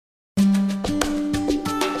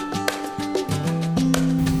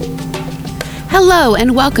Hello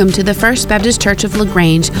and welcome to the First Baptist Church of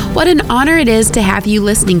LaGrange. What an honor it is to have you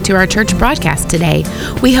listening to our church broadcast today.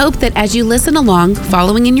 We hope that as you listen along,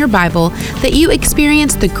 following in your Bible, that you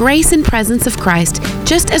experience the grace and presence of Christ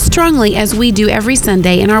just as strongly as we do every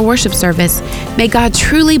Sunday in our worship service. May God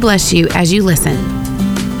truly bless you as you listen.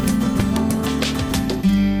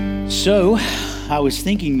 So, I was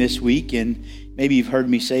thinking this week, and maybe you've heard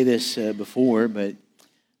me say this before, but it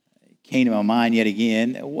came to my mind yet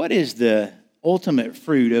again. What is the ultimate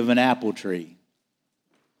fruit of an apple tree?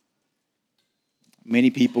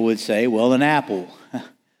 Many people would say, well, an apple.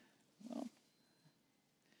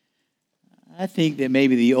 I think that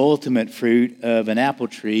maybe the ultimate fruit of an apple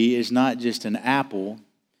tree is not just an apple,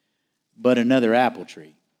 but another apple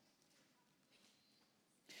tree.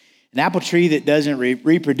 An apple tree that doesn't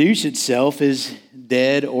reproduce itself is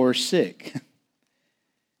dead or sick.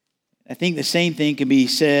 I think the same thing can be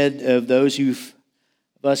said of those of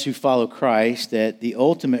us who follow Christ, that the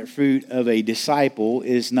ultimate fruit of a disciple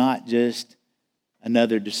is not just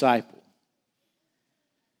another disciple.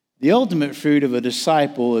 The ultimate fruit of a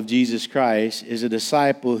disciple of Jesus Christ is a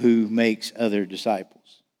disciple who makes other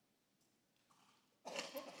disciples.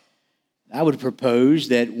 I would propose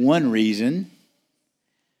that one reason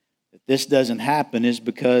that this doesn't happen is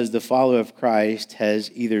because the follower of Christ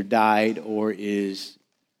has either died or is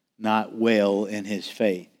not well in his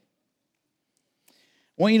faith.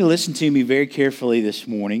 I want you to listen to me very carefully this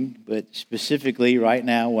morning, but specifically right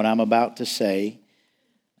now what I'm about to say,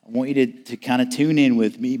 I want you to kind of tune in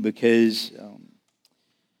with me because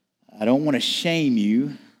I don't want to shame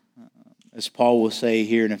you, as Paul will say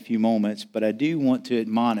here in a few moments, but I do want to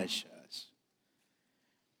admonish us.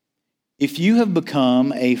 If you have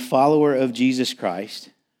become a follower of Jesus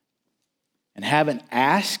Christ and haven't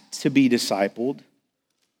asked to be discipled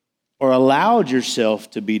or allowed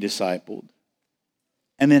yourself to be discipled,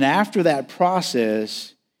 and then after that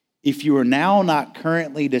process, if you are now not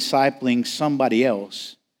currently discipling somebody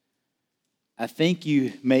else, I think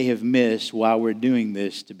you may have missed why we're doing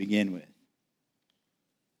this to begin with.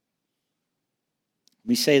 Let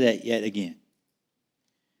me say that yet again.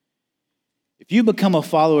 If you become a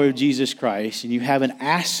follower of Jesus Christ and you haven't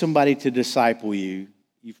asked somebody to disciple you,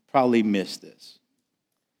 you've probably missed this.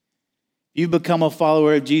 You become a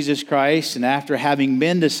follower of Jesus Christ, and after having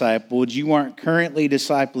been discipled, you aren't currently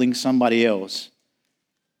discipling somebody else.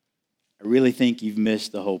 I really think you've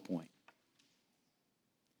missed the whole point.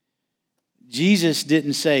 Jesus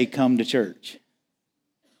didn't say, come to church.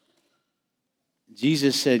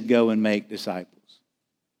 Jesus said, go and make disciples.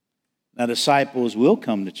 Now, disciples will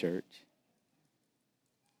come to church,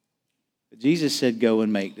 but Jesus said, go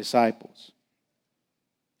and make disciples.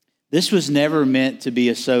 This was never meant to be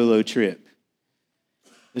a solo trip.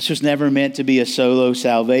 This was never meant to be a solo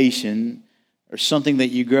salvation or something that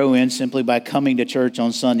you grow in simply by coming to church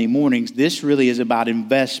on Sunday mornings. This really is about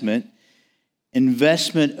investment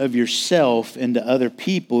of yourself into other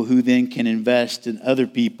people who then can invest in other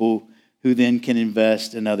people who then can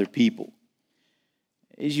invest in other people.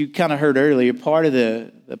 As you kind of heard earlier, part of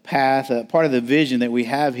the path, part of the vision that we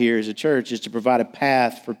have here as a church is to provide a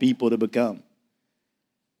path for people to become.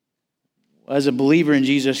 As a believer in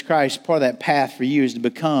Jesus Christ, part of that path for you is to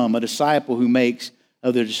become a disciple who makes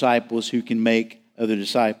other disciples who can make other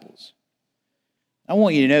disciples. I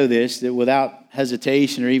want you to know this, that without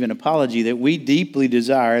hesitation or even apology, that we deeply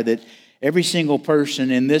desire that every single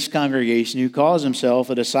person in this congregation who calls himself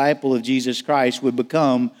a disciple of Jesus Christ would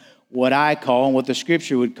become what I call, and what the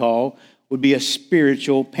Scripture would call, would be a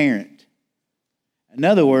spiritual parent. In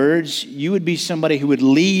other words, you would be somebody who would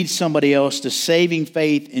lead somebody else to saving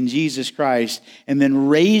faith in Jesus Christ and then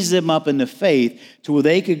raise them up in the faith to where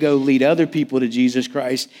they could go lead other people to Jesus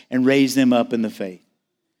Christ and raise them up in the faith.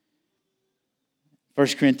 1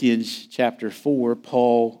 Corinthians chapter 4,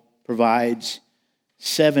 Paul provides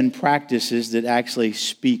 7 practices that actually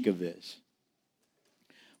speak of this.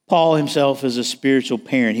 Paul himself is a spiritual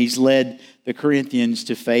parent. He's led the Corinthians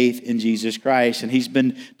to faith in Jesus Christ, and he's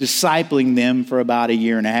been discipling them for about a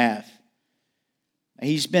year and a half.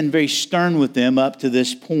 He's been very stern with them up to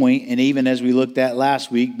this point, and even as we looked at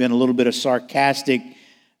last week, been a little bit of sarcastic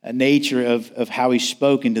nature of how he's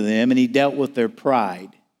spoken to them, and he dealt with their pride.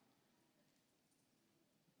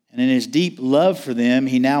 And in his deep love for them,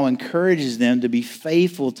 he now encourages them to be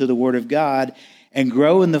faithful to the Word of God and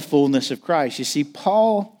grow in the fullness of Christ. You see,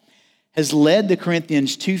 Paul has led the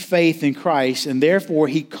Corinthians to faith in Christ, and therefore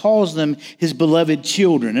he calls them his beloved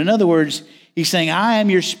children. In other words, he's saying, I am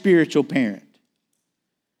your spiritual parent.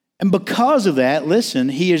 And because of that, listen,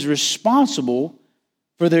 he is responsible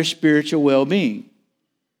for their spiritual well-being.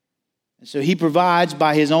 And so he provides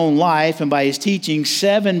by his own life and by his teaching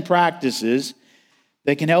 7 practices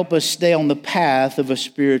that can help us stay on the path of a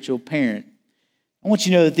spiritual parent. I want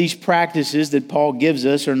you to know that these practices that Paul gives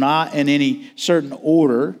us are not in any certain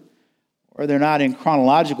order, or they're not in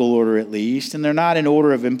chronological order at least, and they're not in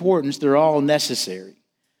order of importance. They're all necessary.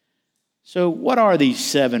 So what are these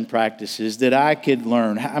 7 practices that I could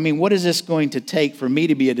learn? I mean, what is this going to take for me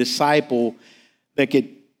to be a disciple that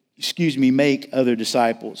could, make other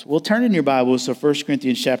disciples? Well, turn in your Bibles to 1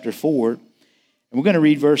 Corinthians chapter 4, and we're going to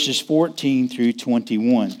read verses 14 through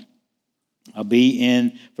 21. I'll be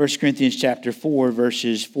in 1 Corinthians chapter 4,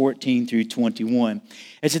 verses 14 through 21.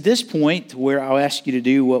 It's at this point where I'll ask you to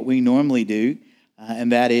do what we normally do,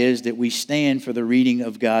 and that is that we stand for the reading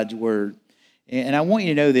of God's Word. And I want you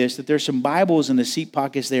to know this, that there's some Bibles in the seat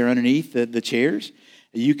pockets there underneath the chairs.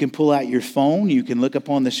 You can pull out your phone. You can look up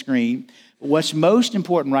on the screen. But what's most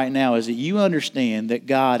important right now is that you understand that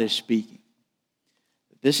God is speaking.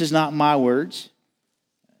 This is not my words.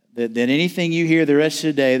 That anything you hear the rest of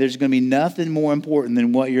the day, there's going to be nothing more important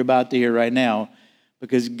than what you're about to hear right now,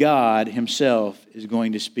 because God himself is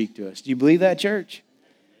going to speak to us. Do you believe that, church?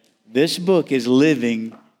 This book is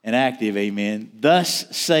living and active, amen. Thus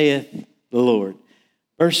saith the Lord.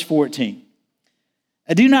 Verse 14.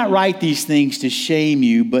 I do not write these things to shame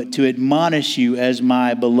you, but to admonish you as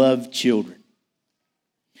my beloved children.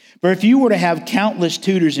 For if you were to have countless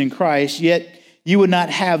tutors in Christ, yet you would not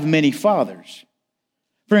have many fathers.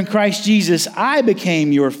 For in Christ Jesus, I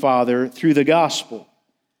became your father through the gospel.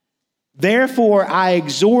 Therefore, I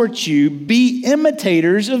exhort you, be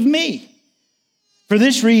imitators of me. For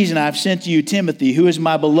this reason, I've sent to you Timothy, who is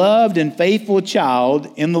my beloved and faithful child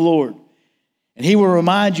in the Lord. And he will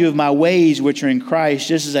remind you of my ways which are in Christ,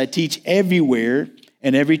 just as I teach everywhere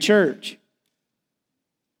in every church.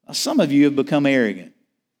 Now, some of you have become arrogant,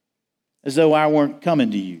 as though I weren't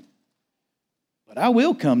coming to you. But I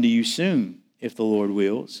will come to you soon, if the Lord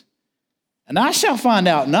wills. And I shall find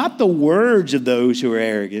out not the words of those who are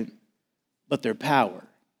arrogant, but their power.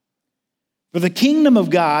 For the kingdom of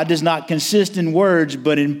God does not consist in words,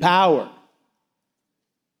 but in power.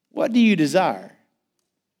 What do you desire?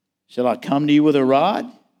 Shall I come to you with a rod?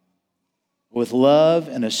 With love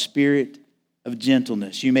and a spirit of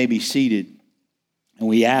gentleness? You may be seated. And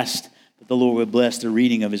we asked that the Lord would bless the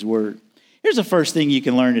reading of his word. Here's the first thing you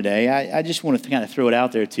can learn today. I just want to kind of throw it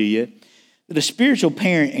out there to you. That a spiritual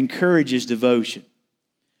parent encourages devotion.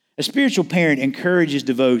 A spiritual parent encourages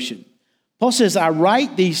devotion. Paul says, I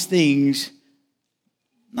write these things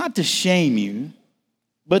not to shame you,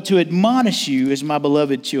 but to admonish you as my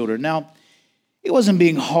beloved children. Now, he wasn't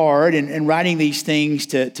being hard and writing these things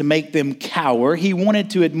to make them cower. He wanted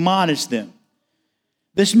to admonish them.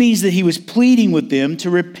 This means that he was pleading with them to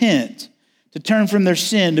repent, to turn from their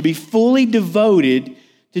sin, to be fully devoted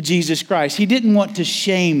to Jesus Christ. He didn't want to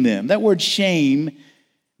shame them. That word shame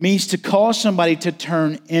means to cause somebody to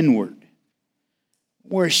turn inward.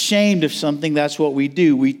 We're ashamed of something, that's what we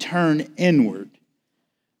do. We turn inward.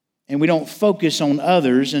 And we don't focus on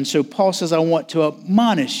others. And so Paul says, I want to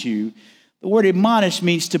admonish you. The word admonish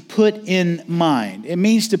means to put in mind. It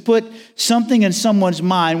means to put something in someone's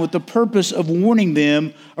mind with the purpose of warning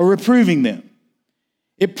them or reproving them.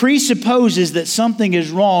 It presupposes that something is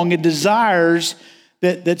wrong. It desires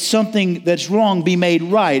that something that's wrong be made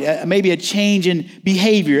right. Maybe a change in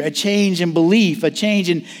behavior, a change in belief, a change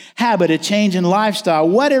in habit, a change in lifestyle,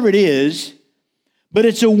 whatever it is. But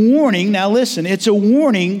it's a warning. Now listen, it's a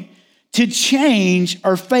warning to change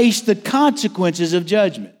or face the consequences of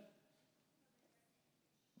judgment.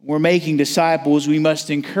 We're making disciples. We must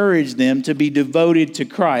encourage them to be devoted to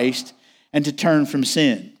Christ and to turn from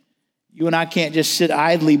sin. You and I can't just sit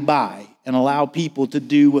idly by and allow people to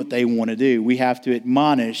do what they want to do. We have to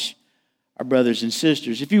admonish our brothers and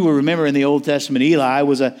sisters. If you will remember in the Old Testament, Eli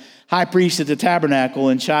was a high priest at the tabernacle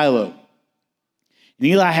in Shiloh. And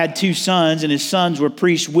Eli had 2 sons, and his sons were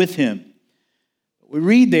priests with him. We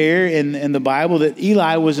read there in the Bible that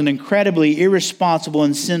Eli was an incredibly irresponsible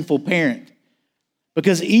and sinful parent,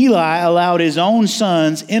 because Eli allowed his own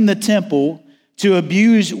sons in the temple to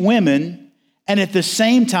abuse women and at the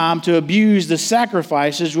same time to abuse the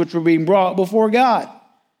sacrifices which were being brought before God.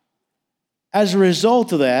 As a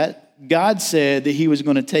result of that, God said that he was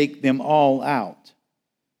going to take them all out.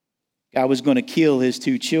 God was going to kill his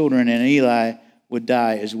 2 children, and Eli would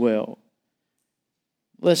die as well.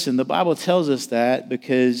 Listen, the Bible tells us that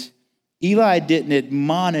because Eli didn't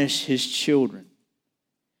admonish his children.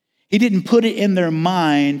 He didn't put it in their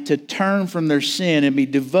mind to turn from their sin and be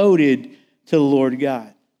devoted to the Lord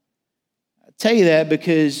God. I tell you that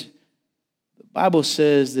because the Bible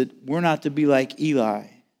says that we're not to be like Eli,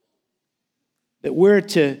 that we're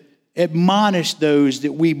to admonish those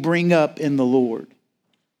that we bring up in the Lord.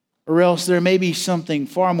 or else there may be something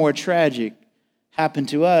far more tragic happen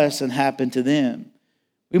to us than happen to them.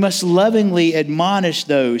 We must lovingly admonish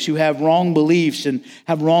those who have wrong beliefs and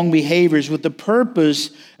have wrong behaviors with the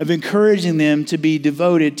purpose of encouraging them to be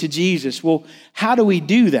devoted to Jesus. Well, how do we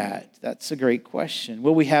do that? That's a great question.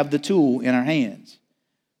 Well, we have the tool in our hands.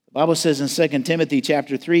 The Bible says in 2 Timothy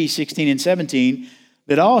chapter 3, 16 and 17,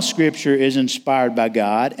 that all Scripture is inspired by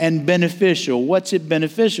God and beneficial. What's it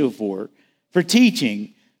beneficial for? For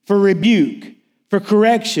teaching, for rebuke, for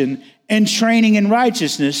correction, and training in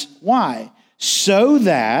righteousness. Why? So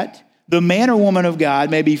that the man or woman of God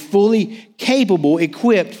may be fully capable,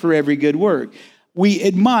 equipped for every good work. We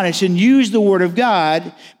admonish and use the Word of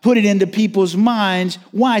God, put it into people's minds.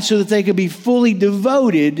 Why? So that they could be fully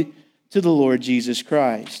devoted to the Lord Jesus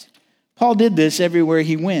Christ. Paul did this everywhere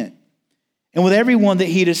he went. And with everyone that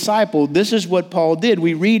he discipled, this is what Paul did.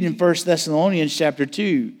 We read in 1 Thessalonians chapter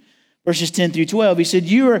 2, verses 10 through 12. He said,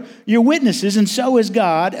 "You are witnesses, and so is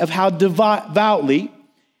God, of how devoutly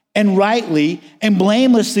and rightly and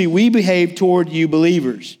blamelessly we behave toward you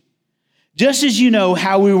believers. Just as you know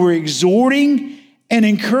how we were exhorting and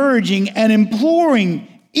encouraging and imploring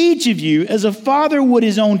each of you as a father would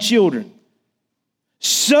his own children,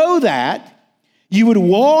 so that you would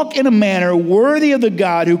walk in a manner worthy of the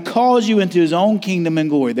God who calls you into his own kingdom and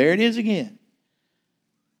glory." There it is again.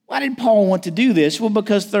 Why did Paul want to do this? Well,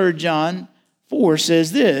 because 3 John 4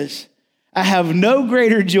 says this, "I have no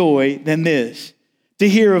greater joy than this, to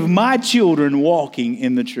hear of my children walking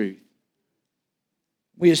in the truth."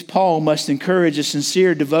 We as Paul must encourage a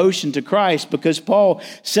sincere devotion to Christ, because Paul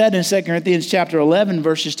said in 2 Corinthians chapter 11,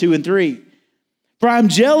 verses 2 and 3, "For I'm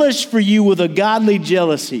jealous for you with a godly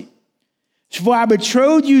jealousy. For I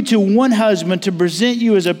betrothed you to one husband to present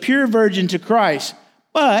you as a pure virgin to Christ.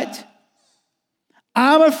 But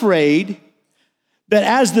I'm afraid that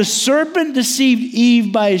as the serpent deceived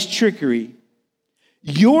Eve by his trickery,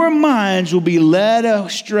 your minds will be led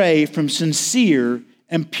astray from sincere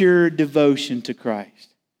and pure devotion to Christ."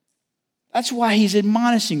 That's why he's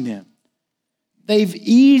admonishing them. They've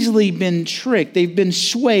easily been tricked. They've been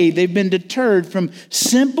swayed. They've been deterred from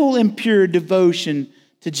simple and pure devotion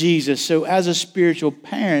to Jesus. So as a spiritual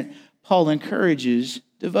parent, Paul encourages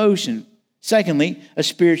devotion. Secondly, a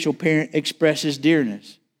spiritual parent expresses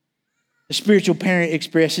dearness. A spiritual parent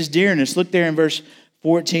expresses dearness. Look there in verse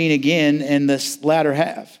 14 again in this latter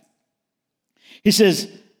half. He says,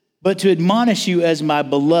 "But to admonish you as my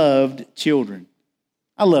beloved children."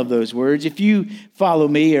 I love those words. If you follow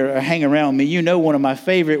me or hang around me, you know one of my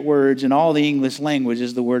favorite words in all the English language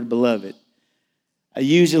is the word beloved. I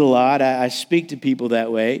use it a lot. I speak to people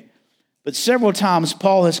that way. But several times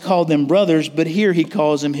Paul has called them brothers, but here he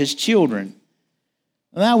calls them his children.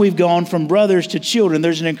 Now we've gone from brothers to children.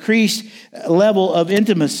 There's an increased level of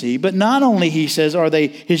intimacy. But not only, he says, are they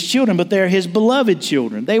his children, but they're his beloved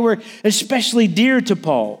children. They were especially dear to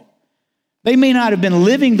Paul. They may not have been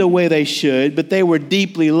living the way they should, but they were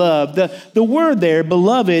deeply loved. The word there,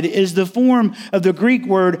 beloved, is the form of the Greek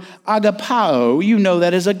word agapao. You know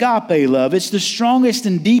that as agape love. It's the strongest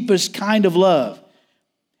and deepest kind of love.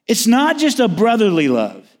 It's not just a brotherly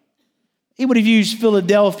love. He would have used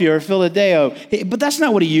Philadelphia or Philadeo, but that's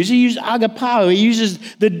not what he used. He used agapao. He uses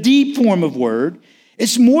the deep form of word.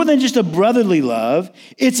 It's more than just a brotherly love.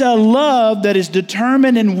 It's a love that is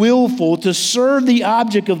determined and willful to serve the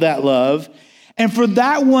object of that love, and for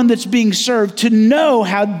that one that's being served to know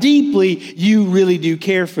how deeply you really do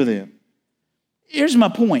care for them. Here's my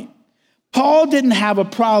point. Paul didn't have a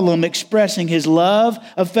problem expressing his love,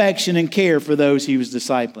 affection, and care for those he was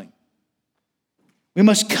discipling. We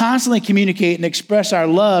must constantly communicate and express our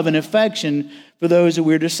love and affection for those that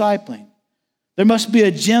we're discipling. There must be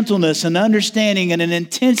a gentleness, an understanding, and an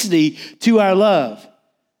intensity to our love.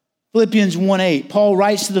 Philippians 1:8, Paul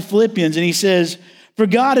writes to the Philippians and he says, "For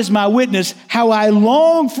God is my witness, how I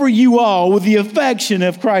long for you all with the affection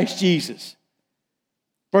of Christ Jesus."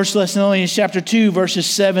 1 Thessalonians chapter 2, verses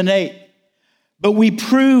 7 and 8. "But we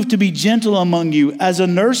prove to be gentle among you, as a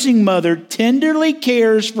nursing mother tenderly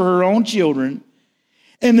cares for her own children.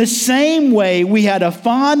 In the same way, we had a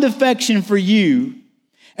fond affection for you,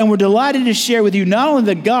 and we're delighted to share with you not only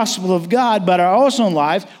the gospel of God, but our own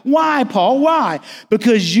lives." Why, Paul? Why?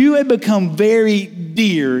 Because you had become very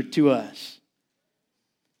dear to us.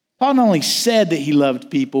 Paul not only said that he loved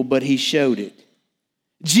people, but he showed it.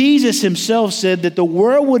 Jesus himself said that the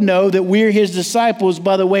world would know that we're his disciples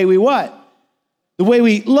by the way we what? The way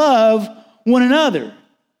we love one another.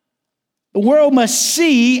 The world must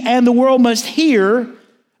see and the world must hear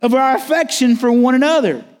of our affection for one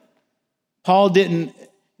another. Paul didn't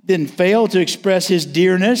fail to express his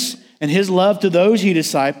dearness and his love to those he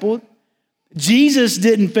discipled. Jesus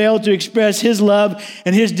didn't fail to express his love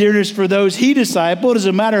and his dearness for those he discipled. As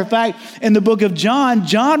a matter of fact, in the book of John,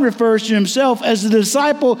 John refers to himself as the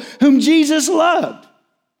disciple whom Jesus loved.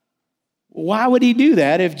 Why would he do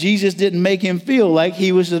that if Jesus didn't make him feel like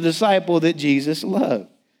he was the disciple that Jesus loved?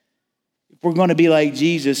 If we're going to be like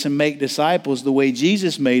Jesus and make disciples the way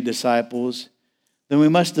Jesus made disciples, then we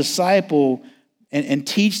must disciple and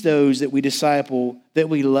teach those that we disciple that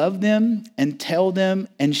we love them and tell them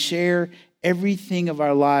and share everything of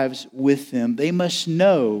our lives with them. They must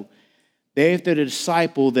know they're the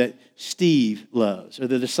disciple that Steve loves, or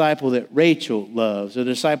the disciple that Rachel loves, or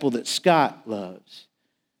the disciple that Scott loves,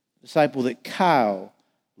 the disciple that Kyle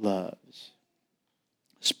loves.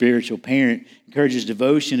 A spiritual parent encourages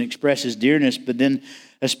devotion, expresses dearness, but then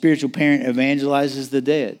a spiritual parent evangelizes the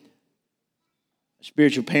dead. A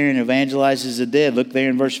spiritual parent evangelizes the dead. Look there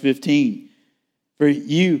in verse 15. For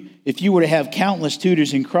you, if you were to have countless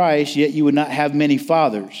tutors in Christ, yet you would not have many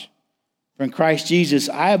fathers. For in Christ Jesus,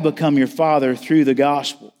 I have become your father through the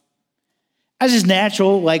gospel. As is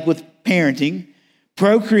natural, like with parenting,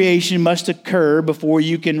 procreation must occur before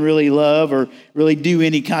you can really love or really do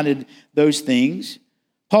any kind of those things.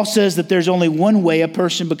 Paul says that there's only one way a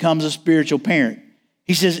person becomes a spiritual parent.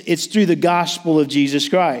 He says it's through the gospel of Jesus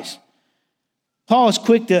Christ. Paul is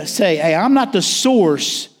quick to say, hey, I'm not the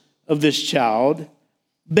source of this child.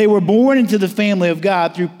 They were born into the family of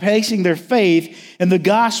God through placing their faith in the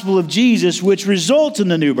gospel of Jesus, which results in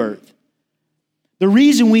the new birth. The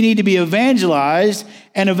reason we need to be evangelized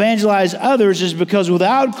and evangelize others is because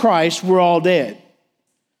without Christ, we're all dead.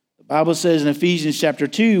 The Bible says in Ephesians chapter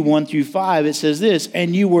 2, 1 through 5, it says this,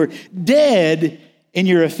 and you were dead in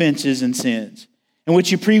your offenses and sins, in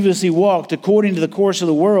which you previously walked according to the course of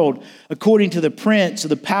the world, according to the prince of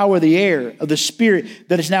the power of the air, of the spirit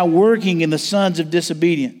that is now working in the sons of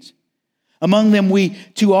disobedience. Among them we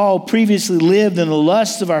too all previously lived in the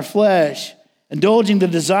lusts of our flesh, indulging the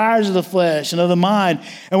desires of the flesh and of the mind,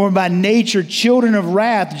 and were by nature children of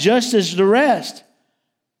wrath, just as the rest.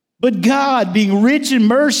 But God, being rich in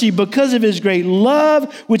mercy because of his great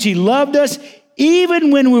love, which he loved us,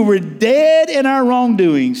 even when we were dead in our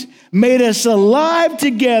wrongdoings, made us alive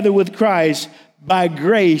together with Christ. By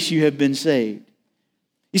grace you have been saved.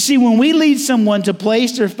 You see, when we lead someone to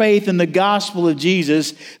place their faith in the gospel of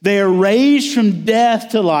Jesus, they are raised from death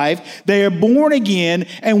to life, they are born again,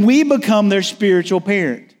 and we become their spiritual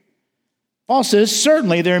parent. Paul says,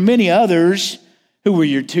 certainly there are many others who were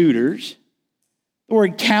your tutors. The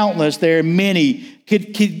word countless, there are many,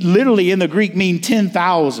 could literally in the Greek mean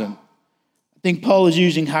 10,000. I think Paul is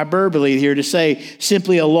using hyperbole here to say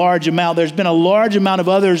simply a large amount. There's been a large amount of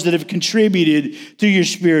others that have contributed to your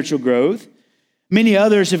spiritual growth. Many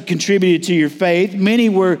others have contributed to your faith. Many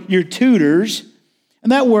were your tutors.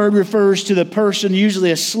 And that word refers to the person,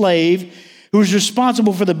 usually a slave, who is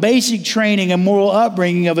responsible for the basic training and moral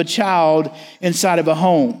upbringing of a child inside of a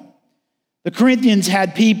home. The Corinthians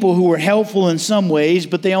had people who were helpful in some ways,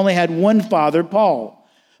 but they only had one father, Paul.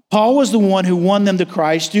 Paul was the one who won them to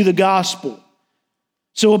Christ through the gospel.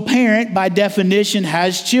 So a parent, by definition,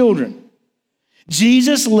 has children.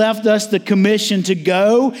 Jesus left us the commission to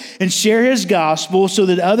go and share his gospel so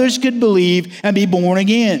that others could believe and be born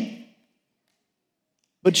again.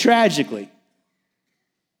 But tragically,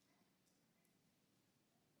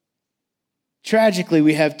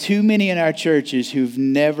 we have too many in our churches who've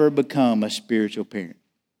never become a spiritual parent.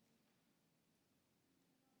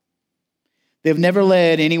 They've never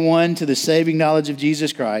led anyone to the saving knowledge of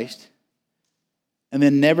Jesus Christ, and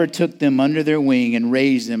then never took them under their wing and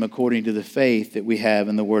raised them according to the faith that we have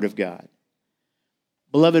in the Word of God.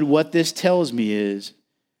 Beloved, what this tells me is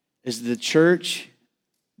the church,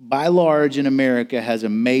 by large in America, has a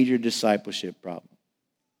major discipleship problem.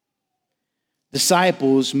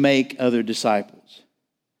 Disciples make other disciples.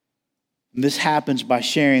 And this happens by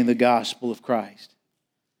sharing the gospel of Christ.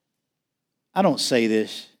 I don't say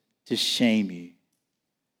this to shame you.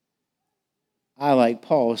 I, like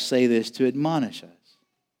Paul, say this to admonish us.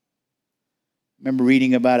 I remember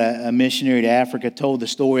reading about a missionary to Africa, told the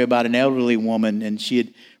story about an elderly woman, and she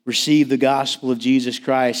had received the gospel of Jesus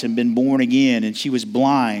Christ and been born again, and she was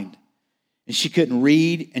blind, and she couldn't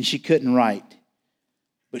read and she couldn't write.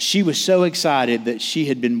 But she was so excited that she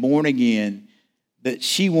had been born again that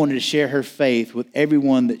she wanted to share her faith with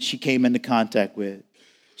everyone that she came into contact with.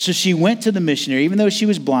 So she went to the missionary, even though she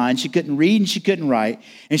was blind, she couldn't read and she couldn't write,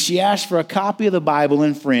 and she asked for a copy of the Bible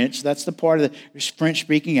in French. That's the part of the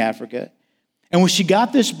French-speaking Africa. And when she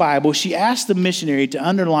got this Bible, she asked the missionary to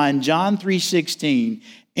underline John 3:16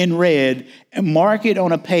 in red and mark it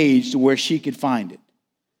on a page to where she could find it.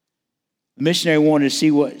 The missionary wanted to see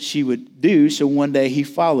what she would do, so one day he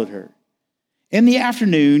followed her. In the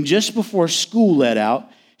afternoon, just before school let out,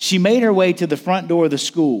 she made her way to the front door of the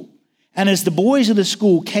school. And as the boys of the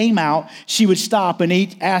school came out, she would stop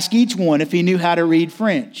and ask each one if he knew how to read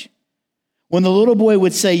French. When the little boy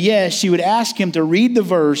would say yes, she would ask him to read the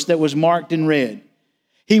verse that was marked in red.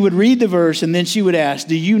 He would read the verse, and then she would ask,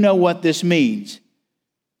 "Do you know what this means?"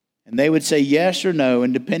 And they would say yes or no,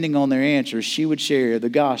 and depending on their answers, she would share the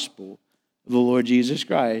gospel of the Lord Jesus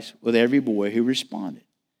Christ with every boy who responded.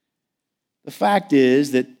 The fact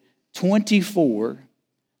is that 24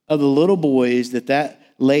 of the little boys that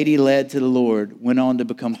lady led to the Lord went on to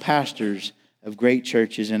become pastors of great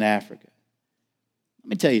churches in Africa. Let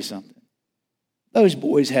me tell you something. Those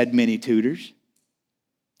boys had many tutors.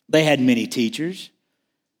 They had many teachers.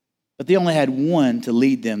 But they only had one to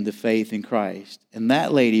lead them to faith in Christ. And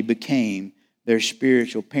that lady became their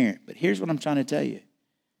spiritual parent. But here's what I'm trying to tell you.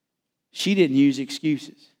 She didn't use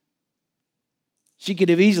excuses. She could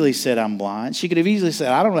have easily said, "I'm blind." She could have easily said,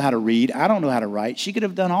 "I don't know how to read. I don't know how to write." She could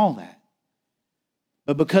have done all that.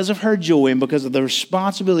 But because of her joy and because of the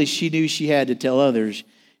responsibility she knew she had to tell others,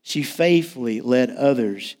 she faithfully led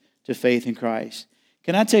others to faith in Christ.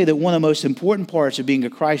 Can I tell you that one of the most important parts of being a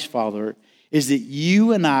Christ follower is that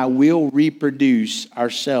you and I will reproduce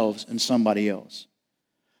ourselves in somebody else.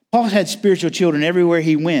 Paul had spiritual children everywhere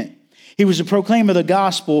he went. He was a proclaimer of the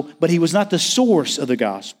gospel, but he was not the source of the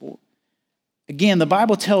gospel. Again, the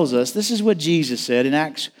Bible tells us, this is what Jesus said in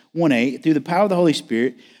Acts 1:8, through the power of the Holy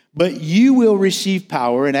Spirit, "But you will receive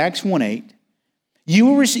power," in Acts 1:8, "you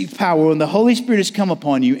will receive power when the Holy Spirit has come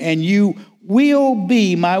upon you, and you will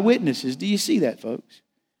be my witnesses." Do you see that, folks?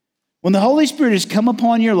 When the Holy Spirit has come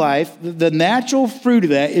upon your life, the natural fruit of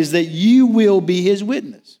that is that you will be his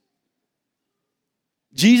witness.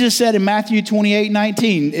 Jesus said in Matthew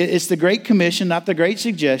 28:19, it's the Great Commission, not the Great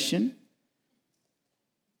Suggestion.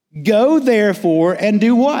 "Go therefore and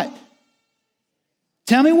do what?"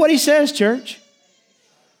 Tell me what he says, church.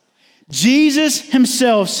 Jesus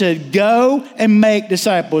himself said, "Go and make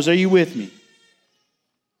disciples." Are you with me?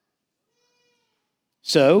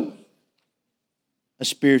 So, a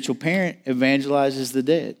spiritual parent evangelizes the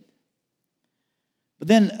dead. But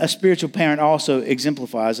then a spiritual parent also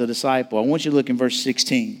exemplifies a disciple. I want you to look in verse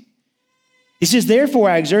 16. He says, "Therefore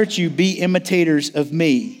I exhort you, be imitators of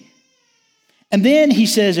me." And then he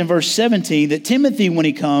says in verse 17 that Timothy, when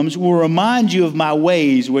he comes, will remind you of my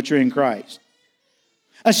ways which are in Christ.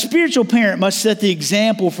 A spiritual parent must set the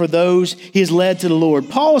example for those he has led to the Lord.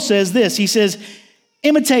 Paul says this, he says,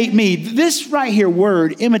 "Imitate me." This right here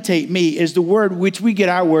word, imitate me, is the word which we get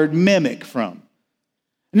our word mimic from.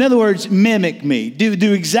 In other words, mimic me.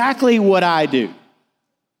 Do exactly what I do.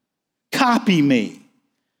 Copy me.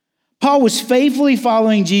 Paul was faithfully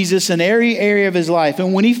following Jesus in every area of his life.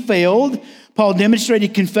 And when he failed, Paul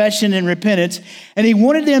demonstrated confession and repentance. And he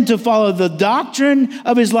wanted them to follow the doctrine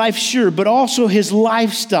of his life, sure, but also his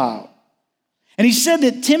lifestyle. And he said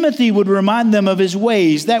that Timothy would remind them of his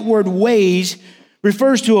ways. That word ways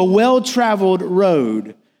refers to a well-traveled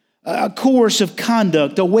road, a course of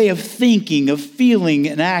conduct, a way of thinking, of feeling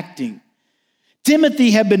and acting.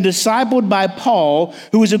 Timothy had been discipled by Paul,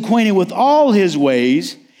 who was acquainted with all his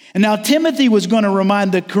ways. And now Timothy was going to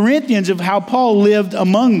remind the Corinthians of how Paul lived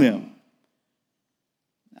among them.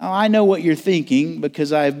 Now, I know what you're thinking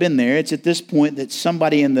because I've been there. It's at this point that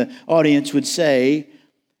somebody in the audience would say,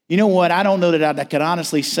 "You know what? I don't know that I could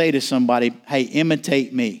honestly say to somebody, 'Hey,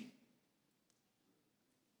 imitate me.'"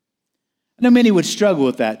 I know many would struggle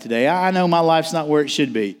with that today. I know my life's not where it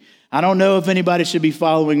should be. I don't know if anybody should be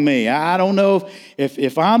following me. I don't know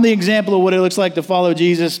if I'm the example of what it looks like to follow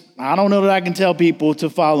Jesus. I don't know that I can tell people to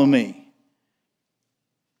follow me.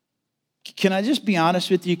 Can I just be honest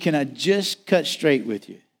with you? Can I just cut straight with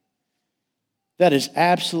you? That is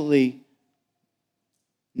absolutely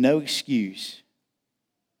no excuse.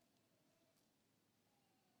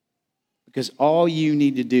 Because all you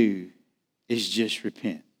need to do is just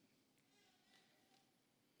repent.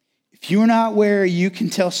 If you're not where you can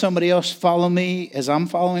tell somebody else, "Follow me as I'm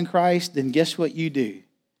following Christ," then guess what you do?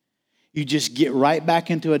 You just get right back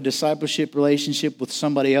into a discipleship relationship with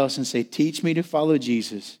somebody else and say, "Teach me to follow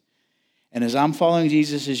Jesus. And as I'm following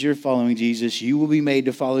Jesus, as you're following Jesus, you will be made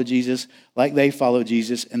to follow Jesus like they follow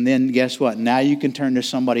Jesus." And then guess what? Now you can turn to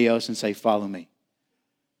somebody else and say, "Follow me."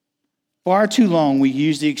 Far too long we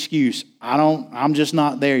use the excuse, I'm just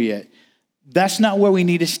not there yet. That's not where we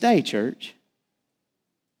need to stay, church.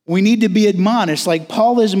 We need to be admonished like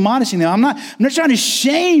Paul is admonishing them. I'm not trying to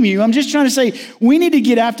shame you. I'm just trying to say we need to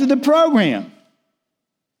get after the program.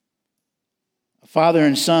 A father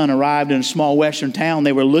and son arrived in a small western town.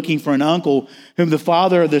 They were looking for an uncle whom the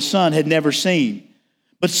father or the son had never seen.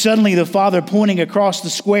 But suddenly the father, pointing across the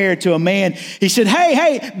square to a man, he said,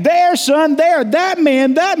 hey, there, son, there, that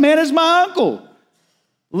man is my uncle.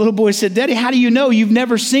 The little boy said, Daddy, how do you know? You've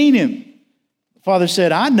never seen him. The father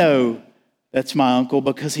said, I know that's my uncle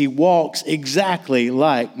because he walks exactly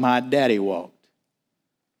like my daddy walked.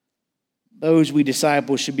 Those we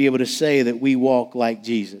disciples should be able to say that we walk like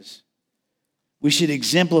Jesus. We should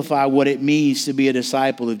exemplify what it means to be a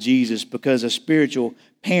disciple of Jesus because a spiritual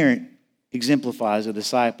parent exemplifies a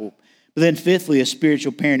disciple. But then fifthly, a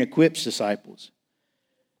spiritual parent equips disciples.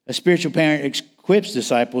 A spiritual parent equips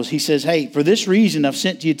disciples. He says, hey, for this reason I've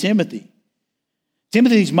sent to you Timothy.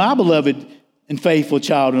 Timothy's my beloved and faithful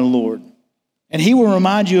child in the Lord. And he will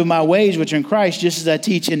remind you of my ways which are in Christ, just as I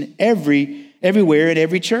teach in everywhere in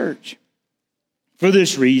every church. For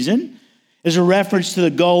this reason is a reference to the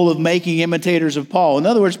goal of making imitators of Paul. In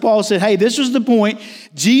other words, Paul said, hey, this was the point.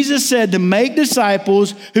 Jesus said to make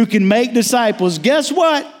disciples who can make disciples. Guess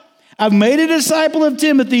what? I've made a disciple of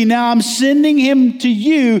Timothy. Now I'm sending him to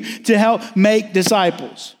you to help make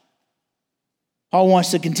disciples. Paul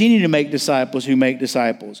wants to continue to make disciples who make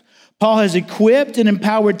disciples. Paul has equipped and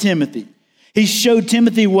empowered Timothy. He showed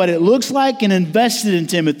Timothy what it looks like and invested in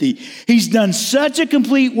Timothy. He's done such a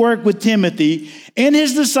complete work with Timothy in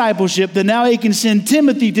his discipleship that now he can send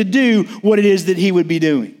Timothy to do what it is that he would be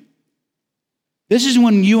doing. This is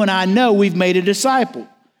when you and I know we've made a disciple.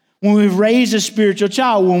 When we've raised a spiritual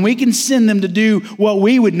child, when we can send them to do what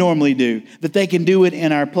we would normally do, that they can do it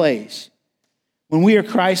in our place. When we are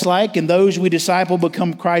Christ-like and those we disciple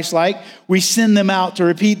become Christ-like, we send them out to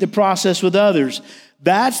repeat the process with others.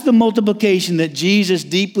 That's the multiplication that Jesus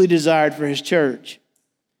deeply desired for his church.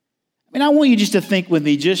 I want you just to think with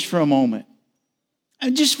me just for a moment.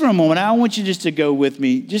 Just for a moment, I want you just to go with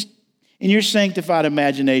me, just in your sanctified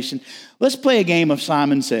imagination. Let's play a game of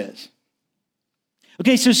Simon Says.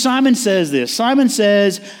 Okay, so Simon says this. Simon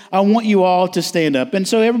says, I want you all to stand up. And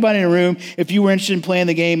so everybody in the room, if you were interested in playing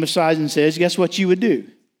the game of Simon Says, guess what you would do?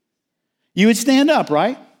 You would stand up,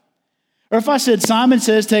 right? Or if I said, Simon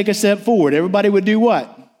says, take a step forward, everybody would do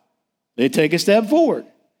what? They'd take a step forward.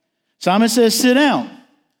 Simon says, sit down.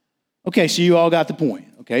 Okay, so you all got the point.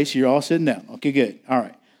 Okay, so you're all sitting down. Okay, good. All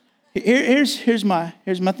right. Here's my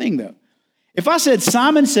thing, though. If I said,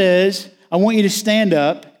 Simon says, I want you to stand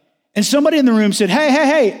up, and somebody in the room said,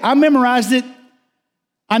 hey, I memorized it.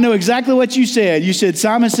 I know exactly what you said. You said,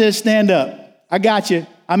 Simon says, stand up. I got you.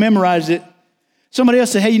 I memorized it. Somebody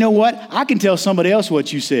else said, hey, you know what? I can tell somebody else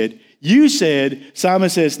what you said. You said, Simon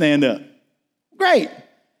says, stand up. Great.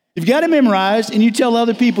 You've got it memorized, and you tell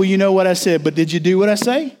other people you know what I said, but did you do what I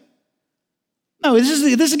say? No, this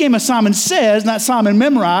is a game of Simon Says, not Simon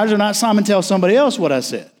memorized, or not Simon tell somebody else what I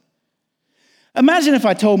said. Imagine if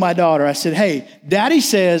I told my daughter, I said, hey, Daddy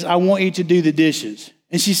says I want you to do the dishes.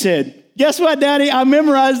 And she said, guess what, Daddy? I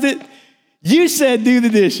memorized it. You said do the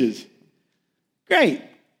dishes. Great.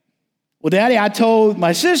 Well, Daddy, I told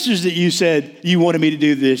my sisters that you said you wanted me to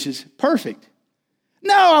do the dishes. Perfect.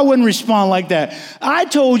 No, I wouldn't respond like that. I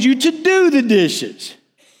told you to do the dishes.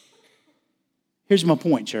 Here's my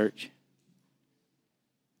point, church.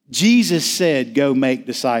 Jesus said, go make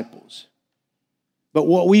disciples. But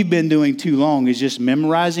what we've been doing too long is just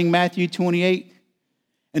memorizing Matthew 28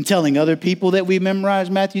 and telling other people that we memorized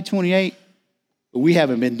Matthew 28, but we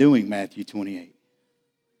haven't been doing Matthew 28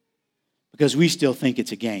 because we still think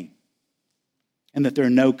it's a game and that there are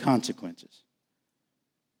no consequences.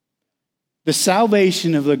 The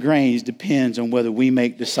salvation of LaGrange depends on whether we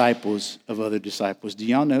make disciples of other disciples. Do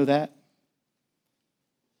y'all know that?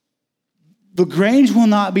 LaGrange will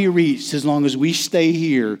not be reached as long as we stay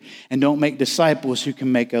here and don't make disciples who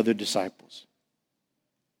can make other disciples.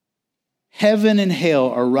 Heaven and hell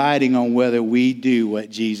are riding on whether we do what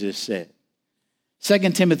Jesus said. 2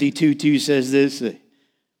 Timothy 2:2 says this,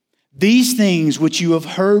 these things which you have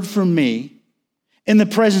heard from me in the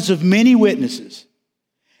presence of many witnesses,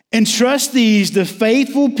 entrust these to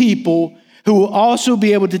faithful people who will also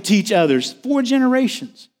be able to teach others. 4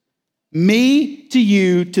 generations. Me to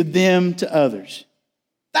you, to them, to others.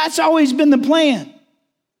 That's always been the plan.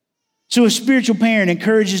 So a spiritual parent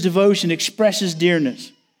encourages devotion, expresses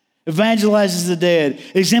dearness, evangelizes the dead,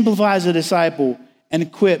 exemplifies a disciple, and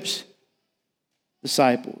equips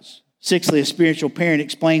disciples. Sixthly, a spiritual parent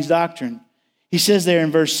explains doctrine. He says there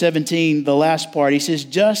in verse 17, the last part, he says,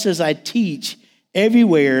 just as I teach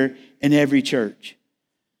everywhere in every church.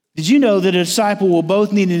 Did you know that a disciple will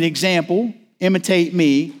both need an example, imitate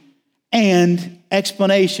me, and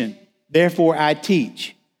explanation? Therefore, I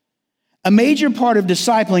teach. A major part of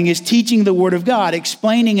discipling is teaching the Word of God,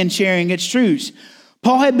 explaining and sharing its truths.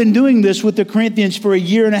 Paul had been doing this with the Corinthians for a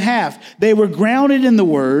year and a half. They were grounded in the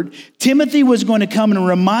word. Timothy was going to come and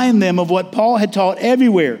remind them of what Paul had taught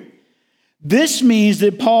everywhere. This means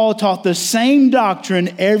that Paul taught the same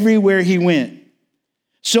doctrine everywhere he went.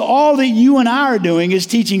 So all that you and I are doing is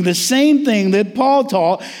teaching the same thing that Paul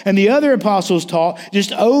taught and the other apostles taught,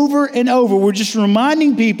 just over and over. We're just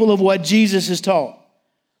reminding people of what Jesus has taught.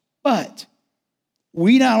 But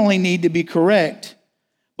we not only need to be correct,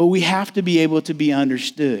 but we have to be able to be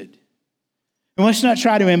understood. And let's not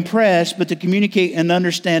try to impress, but to communicate in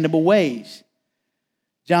understandable ways.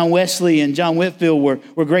 John Wesley and John Whitefield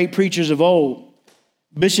were great preachers of old.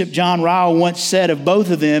 Bishop John Ryle once said of both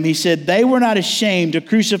of them, he said, they were not ashamed to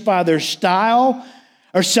crucify their style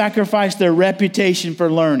or sacrifice their reputation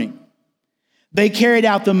for learning. They carried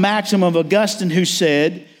out the maxim of Augustine, who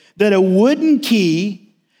said that a wooden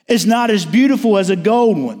key is not as beautiful as a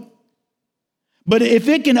gold one. But if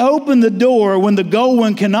it can open the door when the gold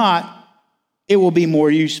one cannot, it will be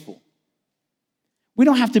more useful. We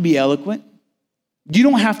don't have to be eloquent. You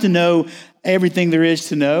don't have to know everything there is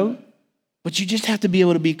to know, but you just have to be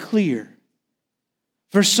able to be clear.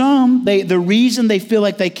 For some, the reason they feel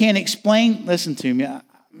like they can't explain, listen to me,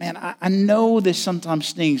 I know this sometimes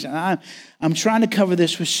stings. And I'm trying to cover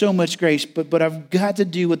this with so much grace, but I've got to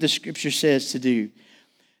do what the scripture says to do.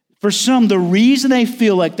 For some, the reason they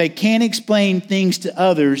feel like they can't explain things to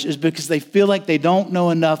others is because they feel like they don't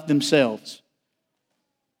know enough themselves.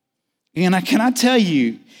 And can I tell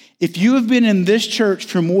you, if you have been in this church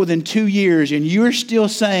for more than 2 years and you're still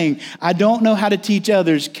saying, I don't know how to teach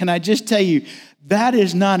others, can I just tell you, that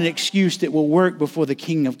is not an excuse that will work before the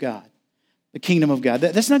kingdom of God. The kingdom of God.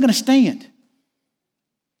 That's not going to stand.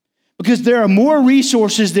 Because there are more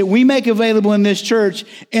resources that we make available in this church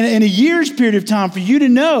in a year's period of time for you to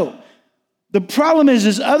know. The problem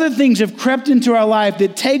is other things have crept into our life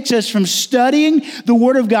that takes us from studying the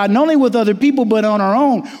Word of God, not only with other people, but on our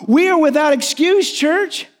own. We are without excuse,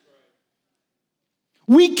 church.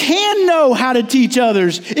 We can know how to teach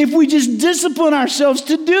others if we just discipline ourselves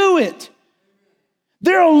to do it.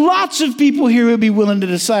 There are lots of people here who would be willing to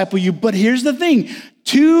disciple you, but here's the thing.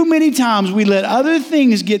 Too many times we let other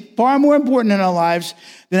things get far more important in our lives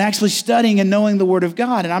than actually studying and knowing the Word of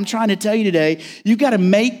God. And I'm trying to tell you today, you've got to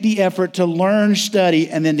make the effort to learn, study,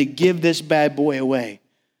 and then to give this bad boy away.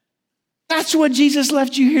 That's what Jesus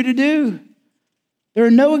left you here to do. There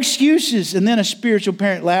are no excuses. And then a spiritual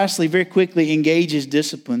parent, lastly, very quickly engages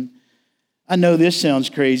discipline. I know this sounds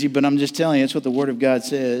crazy, but I'm just telling you, it's what the Word of God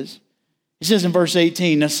says. He says in verse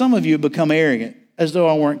 18, now some of you have become arrogant, as though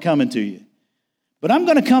I weren't coming to you. But I'm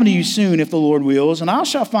going to come to you soon, if the Lord wills, and I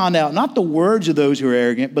shall find out not the words of those who are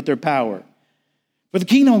arrogant, but their power. For the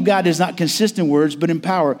kingdom of God does not consist in words, but in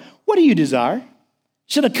power. What do you desire?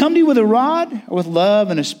 Should I come to you with a rod, or with love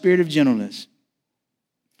and a spirit of gentleness?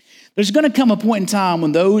 There's going to come a point in time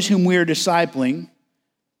when those whom we are discipling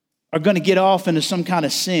are going to get off into some kind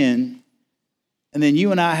of sin, and then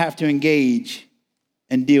you and I have to engage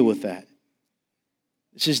and deal with that.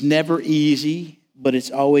 This is never easy, but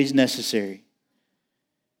it's always necessary.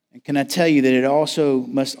 And can I tell you that it also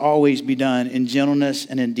must always be done in gentleness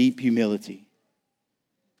and in deep humility.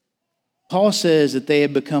 Paul says that they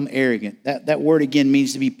have become arrogant. That word again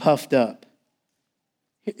means to be puffed up.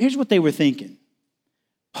 Here's what they were thinking.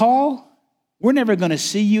 Paul, we're never going to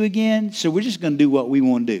see you again, so we're just going to do what we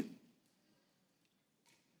want to do.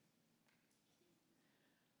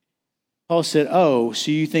 Paul said, oh, so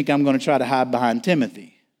you think I'm going to try to hide behind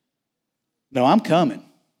Timothy? No, I'm coming.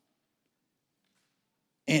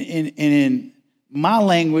 And in my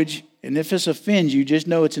language, and if this offends you, just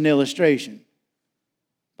know it's an illustration.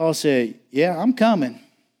 Paul said, yeah, I'm coming.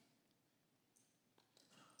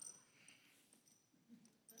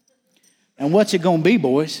 And what's it going to be,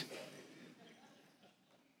 boys?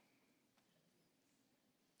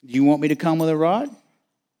 Do you want me to come with a rod?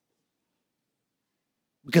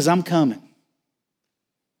 Because I'm coming.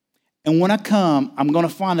 And when I come, I'm going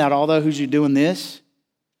to find out all those who are doing this,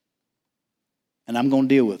 and I'm going to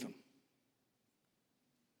deal with them.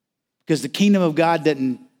 Because the kingdom of God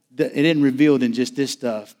isn't revealed in just this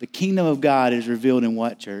stuff. The kingdom of God is revealed in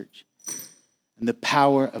what, church? In the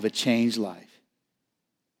power of a changed life.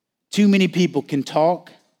 Too many people can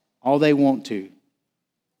talk all they want to.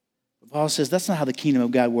 But Paul says that's not how the kingdom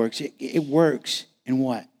of God works. It works in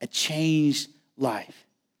what? A changed life.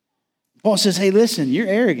 Paul says, hey, listen, you're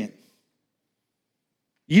arrogant.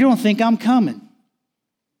 You don't think I'm coming.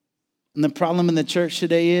 And the problem in the church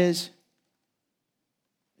today is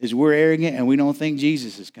we're arrogant and we don't think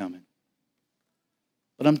Jesus is coming.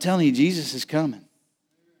 But I'm telling you, Jesus is coming.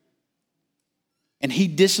 And he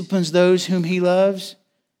disciplines those whom he loves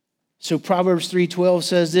So Proverbs 3:12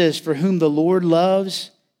 says this, for whom the Lord loves,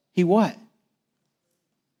 he what?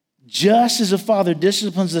 Just as a father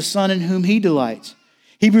disciplines the son in whom he delights.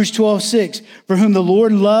 Hebrews 12:6, for whom the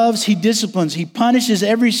Lord loves, he disciplines. He punishes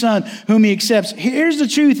every son whom he accepts. Here's the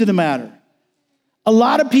truth of the matter. A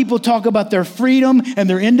lot of people talk about their freedom and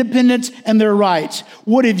their independence and their rights.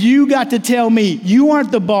 What have you got to tell me? You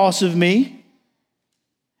aren't the boss of me.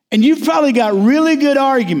 And you've probably got really good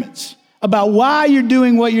arguments about why you're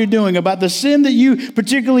doing what you're doing, about the sin that you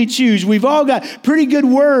particularly choose. We've all got pretty good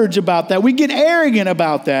words about that. We get arrogant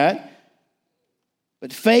about that.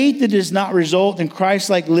 But faith that does not result in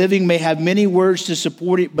Christ-like living may have many words to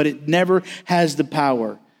support it, but it never has the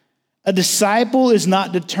power. A disciple is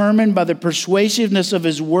not determined by the persuasiveness of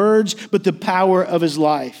his words, but the power of his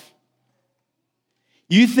life.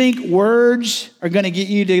 You think words are going to get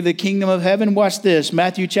you to the kingdom of heaven? Watch this,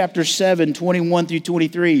 Matthew chapter 7, 21 through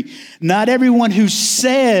 23. Not everyone who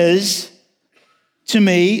says to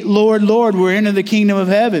me, Lord, Lord, will enter the kingdom of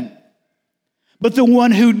heaven, but the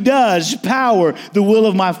one who does power the will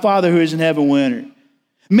of my Father who is in heaven will enter.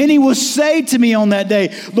 Many will say to me on that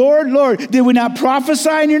day, Lord, Lord, did we not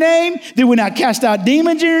prophesy in your name? Did we not cast out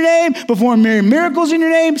demons in your name? Perform miracles in your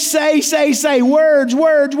name? Say, words,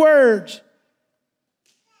 words, words.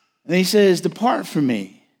 And he says, depart from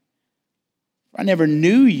me. I never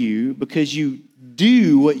knew you, because you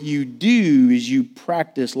do what you do is you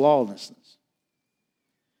practice lawlessness.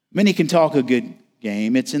 Many can talk a good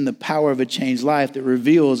game. It's in the power of a changed life that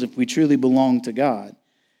reveals if we truly belong to God.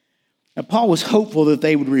 Now, Paul was hopeful that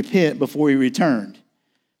they would repent before he returned.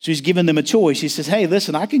 So he's giving them a choice. He says, hey,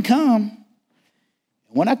 listen, I can come.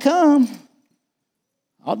 And when I come,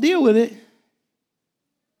 I'll deal with it.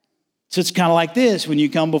 So it's kind of like this. When you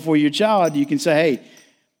come before your child, you can say, hey,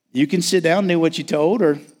 you can sit down and do what you told,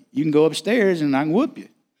 or you can go upstairs and I can whoop you.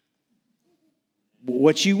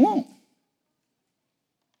 What you want.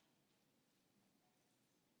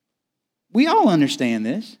 We all understand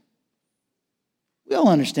this. We all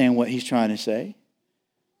understand what he's trying to say.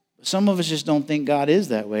 But some of us just don't think God is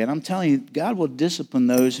that way. And I'm telling you, God will discipline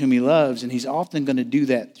those whom he loves, and he's often going to do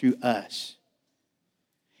that through us.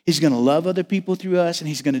 He's going to love other people through us, and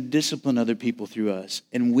he's going to discipline other people through us.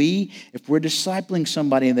 And we, if we're discipling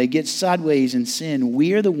somebody and they get sideways in sin,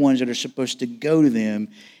 we are the ones that are supposed to go to them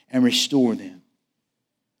and restore them.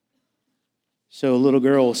 So a little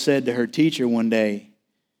girl said to her teacher one day,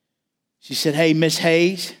 she said, hey, Miss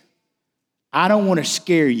Hayes, I don't want to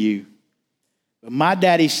scare you, but my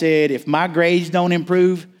daddy said if my grades don't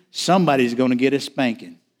improve, somebody's going to get a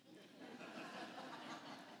spanking.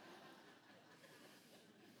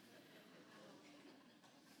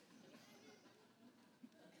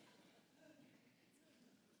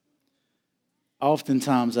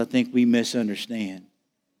 Oftentimes, I think we misunderstand.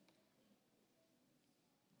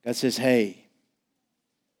 God says, hey,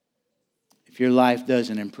 if your life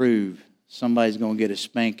doesn't improve, somebody's going to get a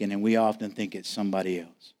spanking, and we often think it's somebody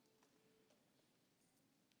else.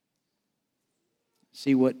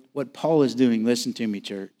 See, what Paul is doing, listen to me,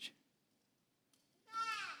 church,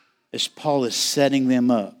 is Paul is setting them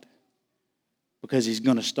up because he's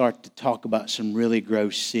going to start to talk about some really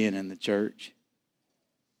gross sin in the church.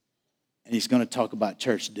 And he's going to talk about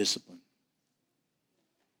church discipline.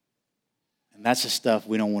 And that's the stuff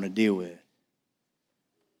we don't want to deal with.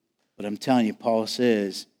 But I'm telling you, Paul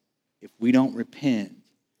says, if we don't repent,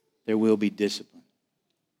 there will be discipline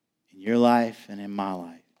in your life and in my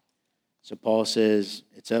life. So Paul says,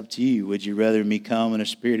 it's up to you. Would you rather me come in a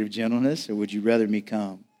spirit of gentleness, or would you rather me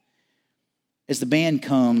come? As the band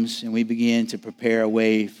comes and we begin to prepare a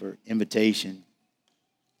way for invitation,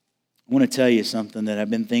 I want to tell you something that I've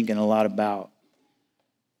been thinking a lot about.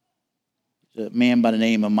 There's a man by the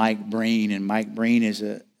name of Mike Breen, and Mike Breen is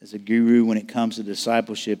a guru when it comes to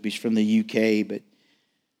discipleship. He's from the UK, but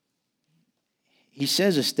he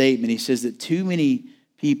says a statement. He says that too many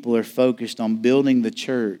people are focused on building the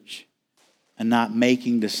church and not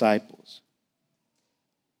making disciples.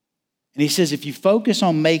 And he says if you focus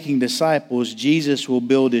on making disciples, Jesus will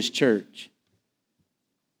build his church.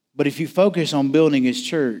 But if you focus on building his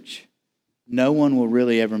church, no one will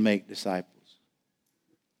really ever make disciples.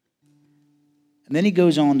 And then he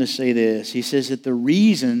goes on to say this. He says that the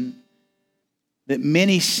reason that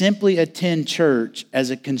many simply attend church as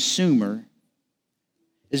a consumer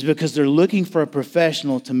is because they're looking for a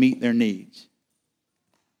professional to meet their needs,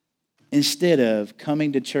 instead of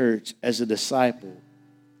coming to church as a disciple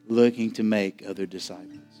looking to make other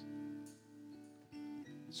disciples.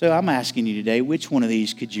 So I'm asking you today, which one of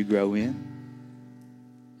these could you grow in?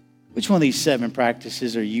 Which one of these 7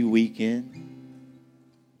 practices are you weak in?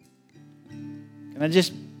 Can I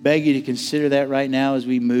just beg you to consider that right now as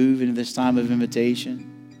we move into this time of invitation.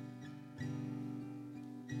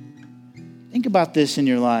 Think about this in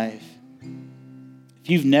your life. If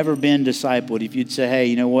you've never been discipled, if you'd say, hey,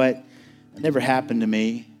 you know what? It never happened to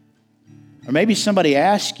me. Or maybe somebody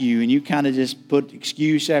asked you and you kind of just put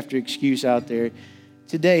excuse after excuse out there.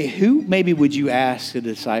 Today, who maybe would you ask to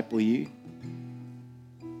disciple you?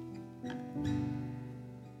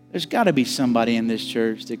 There's got to be somebody in this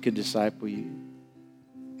church that could disciple you.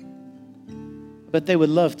 But they would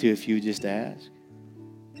love to if you would just ask.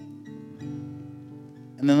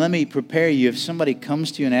 And then let me prepare you. If somebody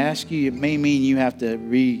comes to you and asks you, it may mean you have to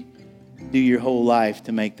redo your whole life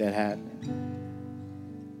to make that happen.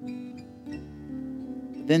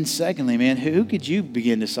 But then secondly, man, who could you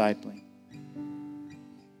begin discipling?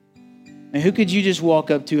 And who could you just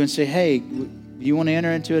walk up to and say, hey, do you want to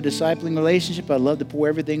enter into a discipling relationship? I'd love to pour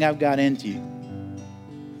everything I've got into you.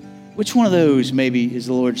 Which one of those maybe is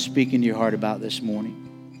the Lord speaking to your heart about this morning?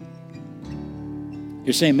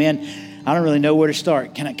 You're saying, man, I don't really know where to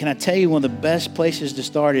start. Can I tell you one of the best places to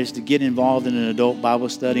start is to get involved in an adult Bible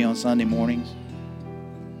study on Sunday mornings?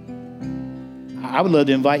 I would love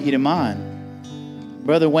to invite you to mine.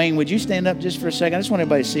 Brother Wayne, would you stand up just for a second? I just want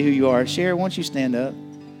everybody to see who you are. Sherry, why don't you stand up?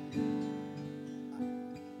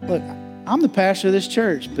 Look, I'm the pastor of this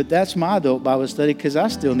church, but that's my adult Bible study because I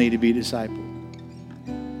still need to be discipled.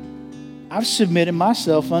 I've submitted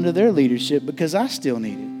myself under their leadership because I still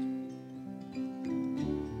need it.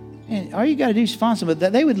 And all you got to do is find somebody.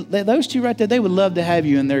 Those two right there, they would love to have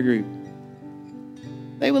you in their group.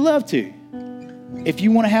 They would love to. If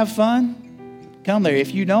you want to have fun, come there.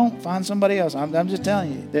 If you don't, find somebody else. I'm just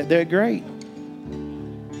telling you, they're great.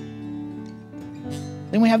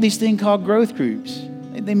 Then we have these things called growth groups.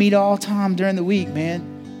 They meet all the time during the week, man.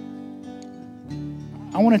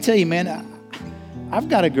 I want to tell you, man, I've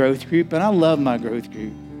got a growth group, and I love my growth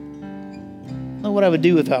group. I don't know what I would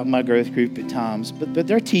do without my growth group at times, but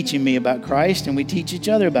they're teaching me about Christ, and we teach each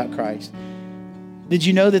other about Christ. Did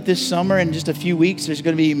you know that this summer, in just a few weeks, there's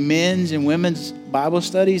going to be men's and women's Bible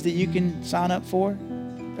studies that you can sign up for?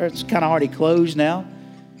 It's kind of already closed now,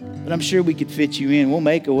 but I'm sure we could fit you in. We'll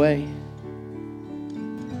make a way.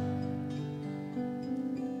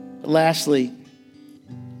 But lastly,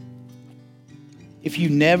 if you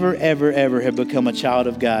never, ever, ever have become a child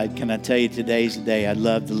of God, can I tell you today's the day? I'd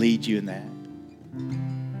love to lead you in that.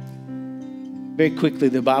 Very quickly,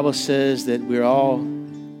 the Bible says that we've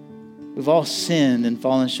all sinned and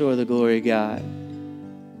fallen short of the glory of God.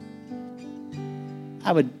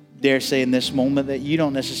 I would dare say in this moment that you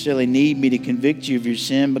don't necessarily need me to convict you of your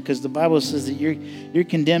sin because the Bible says that you're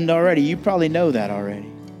condemned already. You probably know that already.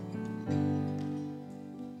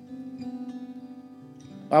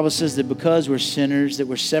 The Bible says that because we're sinners, that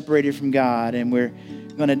we're separated from God and we're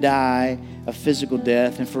going to die a physical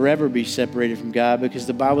death and forever be separated from God because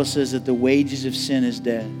the Bible says that the wages of sin is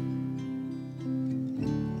death.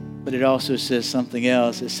 But it also says something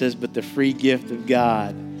else. It says, but the free gift of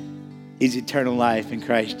God is eternal life in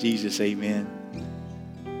Christ Jesus. Amen.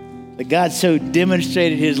 That God so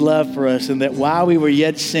demonstrated his love for us and that while we were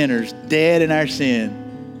yet sinners, dead in our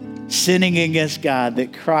sin, sinning against God,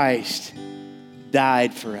 that Christ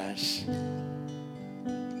died for us.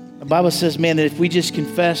 The Bible says, man, that if we just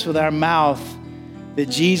confess with our mouth that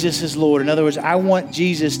Jesus is Lord, in other words, I want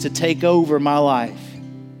Jesus to take over my life,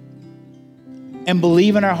 and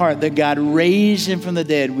believe in our heart that God raised him from the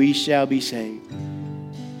dead, we shall be saved.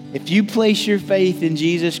 If you place your faith in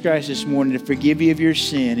Jesus Christ this morning to forgive you of your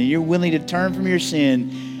sin, and you're willing to turn from your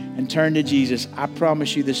sin and turn to Jesus, I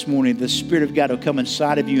promise you this morning, the Spirit of God will come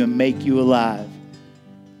inside of you and make you alive.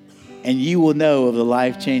 And you will know of the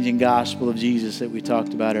life-changing gospel of Jesus that we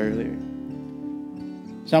talked about earlier.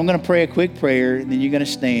 So I'm going to pray a quick prayer, and then you're going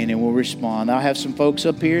to stand and we'll respond. I'll have some folks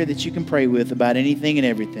up here that you can pray with about anything and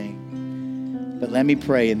everything. But let me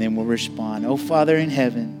pray, and then we'll respond. Oh, Father in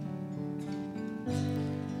heaven,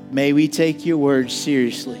 may we take your word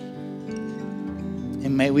seriously.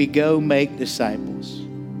 And may we go make disciples.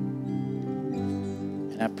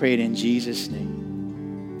 And I pray it in Jesus'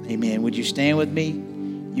 name. Amen. Would you stand with me?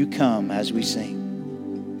 You come as we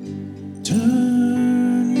sing.